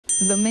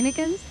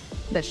Dominicans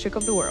that shook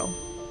up the world.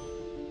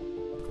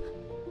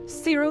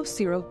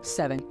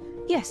 007.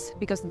 Yes,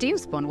 because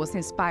James Bond was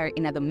inspired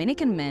in a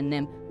Dominican man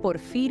named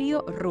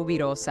Porfirio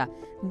Rubirosa.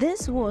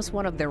 This was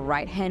one of the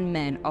right-hand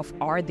men of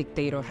our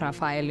dictator,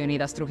 Rafael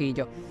Leonidas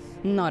Trujillo.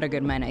 Not a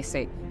good man, I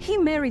say. He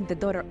married the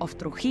daughter of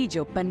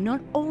Trujillo, but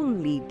not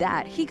only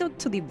that, he got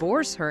to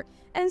divorce her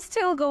and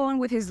still go on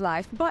with his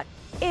life, but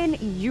in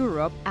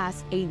Europe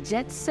as a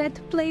jet-set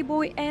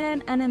playboy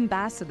and an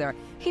ambassador.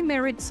 He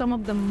married some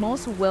of the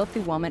most wealthy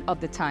women of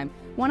the time,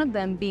 one of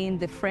them being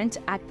the French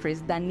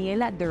actress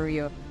Daniela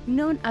Durieux,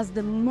 known as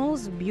the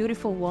most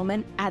beautiful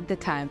woman at the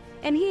time.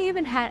 And he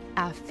even had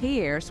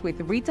affairs with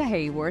Rita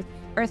Hayworth,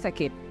 Eartha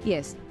Kitt,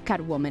 yes,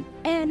 Catwoman,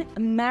 and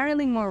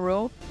Marilyn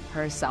Monroe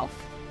herself.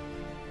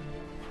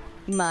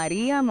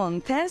 Maria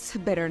Montez,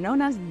 better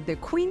known as the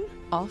Queen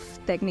of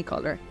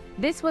Technicolor.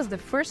 This was the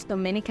first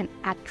Dominican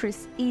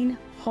actress in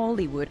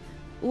Hollywood,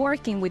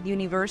 working with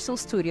Universal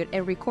Studios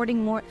and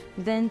recording more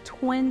than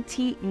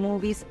 20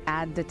 movies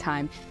at the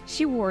time.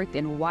 She worked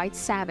in White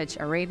Savage,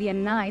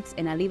 Arabian Nights,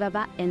 and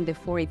Alibaba and the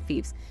 40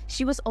 Thieves.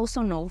 She was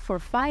also known for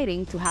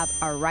fighting to have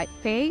a right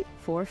pay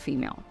for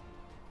female.